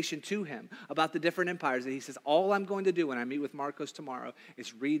interpretation to him about the different empires. And he says, all I'm going to do when I meet with Marcos tomorrow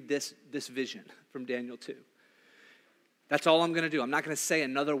is read this vision from Daniel 2. That's all I'm going to do. I'm not going to say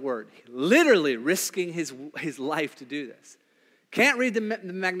another word. Literally risking his life to do this. Can't read the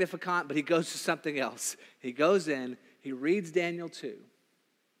Magnificat, but he goes to something else. He goes in, he reads Daniel 2.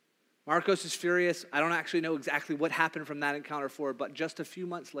 Marcos is furious. I don't actually know exactly what happened from that encounter forward, but just a few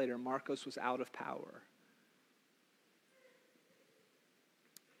months later, Marcos was out of power.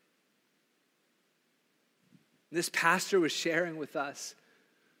 This pastor was sharing with us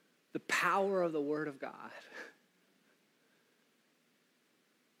the power of the Word of God.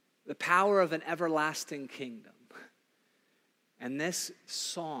 The power of an everlasting kingdom. And this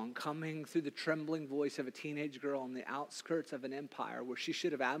song, coming through the trembling voice of a teenage girl on the outskirts of an empire where she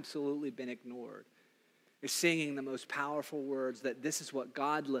should have absolutely been ignored, is singing the most powerful words that this is what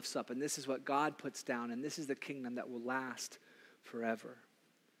God lifts up and this is what God puts down and this is the kingdom that will last forever.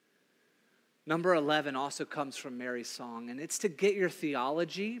 Number 11 also comes from Mary's song, and it's to get your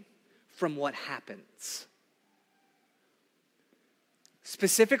theology from what happens.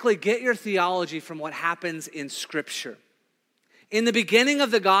 Specifically, get your theology from what happens in Scripture. In the beginning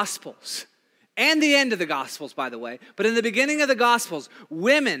of the Gospels, and the end of the Gospels, by the way, but in the beginning of the Gospels,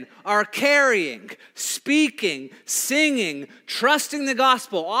 women are carrying, speaking, singing, trusting the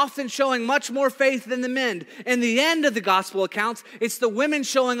gospel, often showing much more faith than the men. In the end of the Gospel accounts, it's the women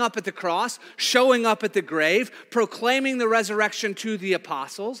showing up at the cross, showing up at the grave, proclaiming the resurrection to the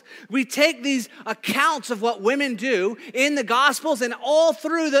apostles. We take these accounts of what women do in the Gospels and all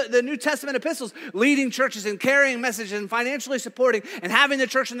through the New Testament epistles, leading churches and carrying messages and financially supporting and having the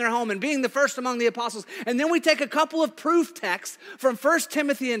church in their home and being the first among the apostles. And then we take a couple of proof texts from 1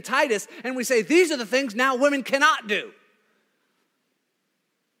 Timothy and Titus and we say, these are the things now women cannot do.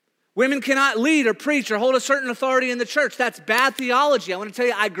 Women cannot lead or preach or hold a certain authority in the church. That's bad theology. I want to tell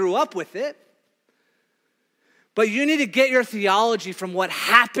you, I grew up with it. But you need to get your theology from what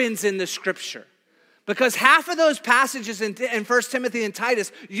happens in the Scripture. Because half of those passages in 1 Timothy and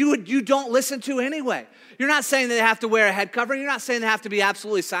Titus, you don't listen to anyway. You're not saying that they have to wear a head covering. You're not saying they have to be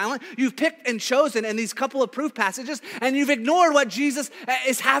absolutely silent. You've picked and chosen in these couple of proof passages, and you've ignored what Jesus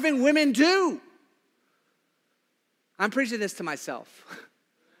is having women do. I'm preaching this to myself.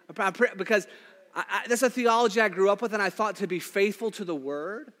 Because that's a theology I grew up with, and I thought to be faithful to the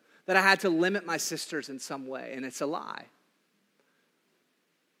Word, that I had to limit my sisters in some way, and it's a lie.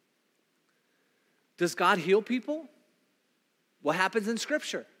 Does God heal people? What happens in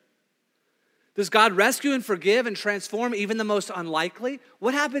Scripture? Does God rescue and forgive and transform even the most unlikely?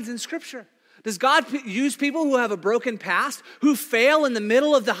 What happens in Scripture? Does God use people who have a broken past, who fail in the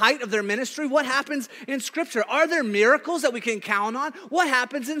middle of the height of their ministry? What happens in Scripture? Are there miracles that we can count on? What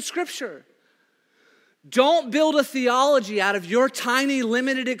happens in Scripture? Don't build a theology out of your tiny,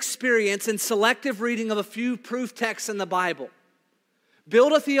 limited experience and selective reading of a few proof texts in the Bible.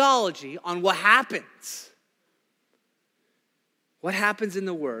 Build a theology on what happens. What happens in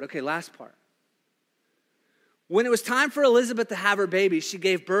the Word? Okay, last part. When it was time for Elizabeth to have her baby, she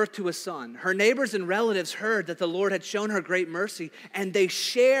gave birth to a son. Her neighbors and relatives heard that the Lord had shown her great mercy, and they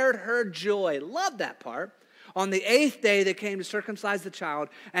shared her joy. Love that part. On the 8th day, they came to circumcise the child,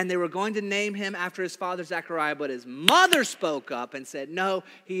 and they were going to name him after his father Zechariah, but his mother spoke up and said, no,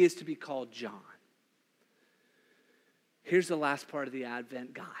 he is to be called John. Here's the last part of the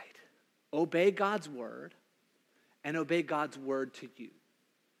Advent guide. Obey God's word, and obey God's word to you.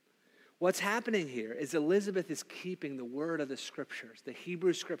 What's happening here is Elizabeth is keeping the word of the scriptures, the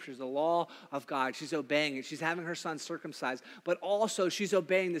Hebrew scriptures, the law of God. She's obeying it. She's having her son circumcised, but also she's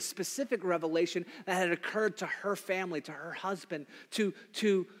obeying the specific revelation that had occurred to her family, to her husband, to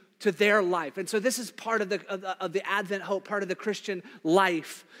their life. And so this is part of the Advent hope, part of the Christian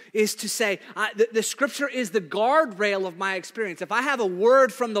life, is to say, the scripture is the guardrail of my experience. If I have a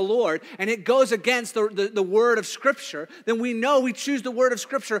word from the Lord and it goes against the word of scripture, then we know we choose the word of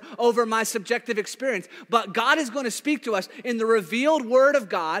scripture over my subjective experience. But God is going to speak to us in the revealed word of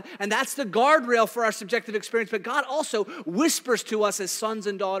God, and that's the guardrail for our subjective experience. But God also whispers to us as sons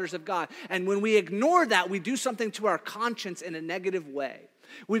and daughters of God. And when we ignore that, we do something to our conscience in a negative way.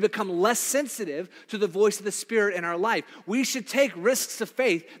 We become less sensitive to the voice of the Spirit in our life. We should take risks of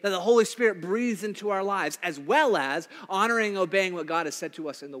faith that the Holy Spirit breathes into our lives, as well as honoring and obeying what God has said to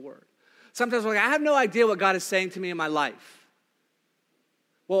us in the Word. Sometimes we're like, I have no idea what God is saying to me in my life.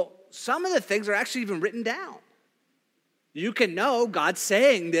 Well, some of the things are actually even written down. You can know God's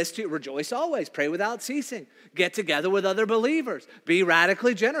saying this to you. Rejoice always, pray without ceasing, get together with other believers, be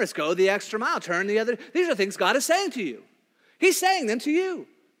radically generous, go the extra mile, turn the other. These are things God is saying to you. He's saying them to you.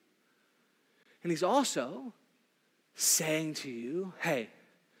 And he's also saying to you, hey,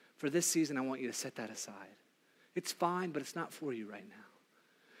 for this season, I want you to set that aside. It's fine, but it's not for you right now.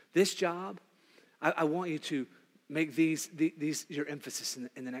 This job, I want you to make these your emphasis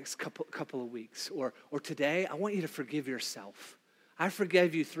in the next couple of weeks. Or today, I want you to forgive yourself. I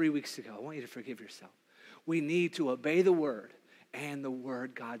forgave you 3 weeks ago. I want you to forgive yourself. We need to obey the word and the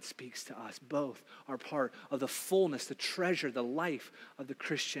word God speaks to us. Both are part of the fullness, the treasure, the life of the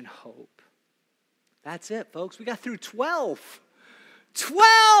Christian hope. That's it, folks. We got through 12.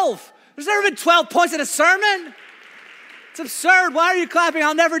 12! There's never been 12 points in a sermon. It's absurd. Why are you clapping?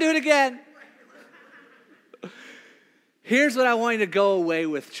 I'll never do it again. Here's what I want you to go away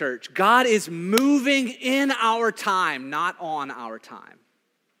with, church. God is moving in our time, not on our time.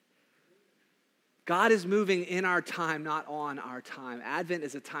 God is moving in our time, not on our time. Advent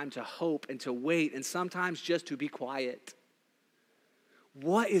is a time to hope and to wait, and sometimes just to be quiet.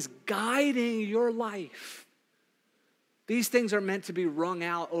 What is guiding your life? These things are meant to be wrung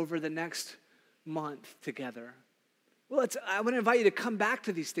out over the next month together. Well, I want to invite you to come back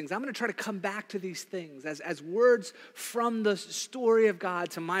to these things. I'm going to try to come back to these things as words from the story of God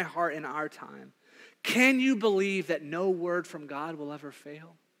to my heart in our time. Can you believe that no word from God will ever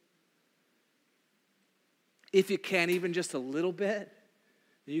fail? If you can, even just a little bit,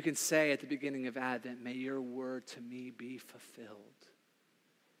 you can say at the beginning of Advent, may your word to me be fulfilled.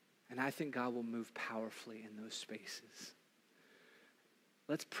 And I think God will move powerfully in those spaces.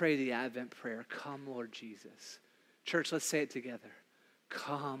 Let's pray the Advent prayer. Come, Lord Jesus. Church, let's say it together.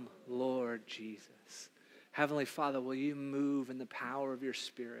 Come, Lord Jesus. Heavenly Father, will you move in the power of your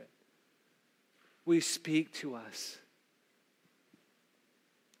Spirit? Will you speak to us?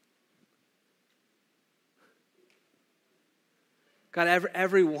 God,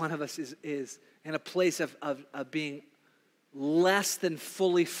 every one of us is in a place of being less than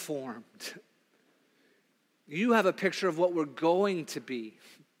fully formed. You have a picture of what we're going to be.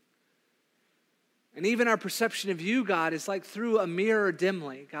 And even our perception of you, God, is like through a mirror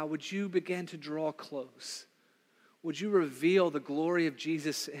dimly. God, would you begin to draw close? Would you reveal the glory of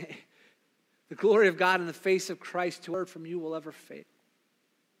Jesus, the glory of God in the face of Christ, to word from you will ever fail?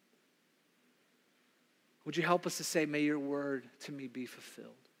 Would you help us to say, may your word to me be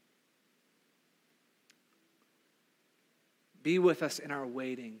fulfilled? Be with us in our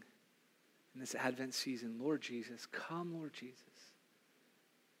waiting in this Advent season. Lord Jesus, come, Lord Jesus.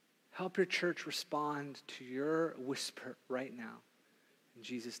 Help your church respond to your whisper right now. In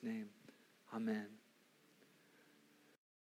Jesus' name, amen.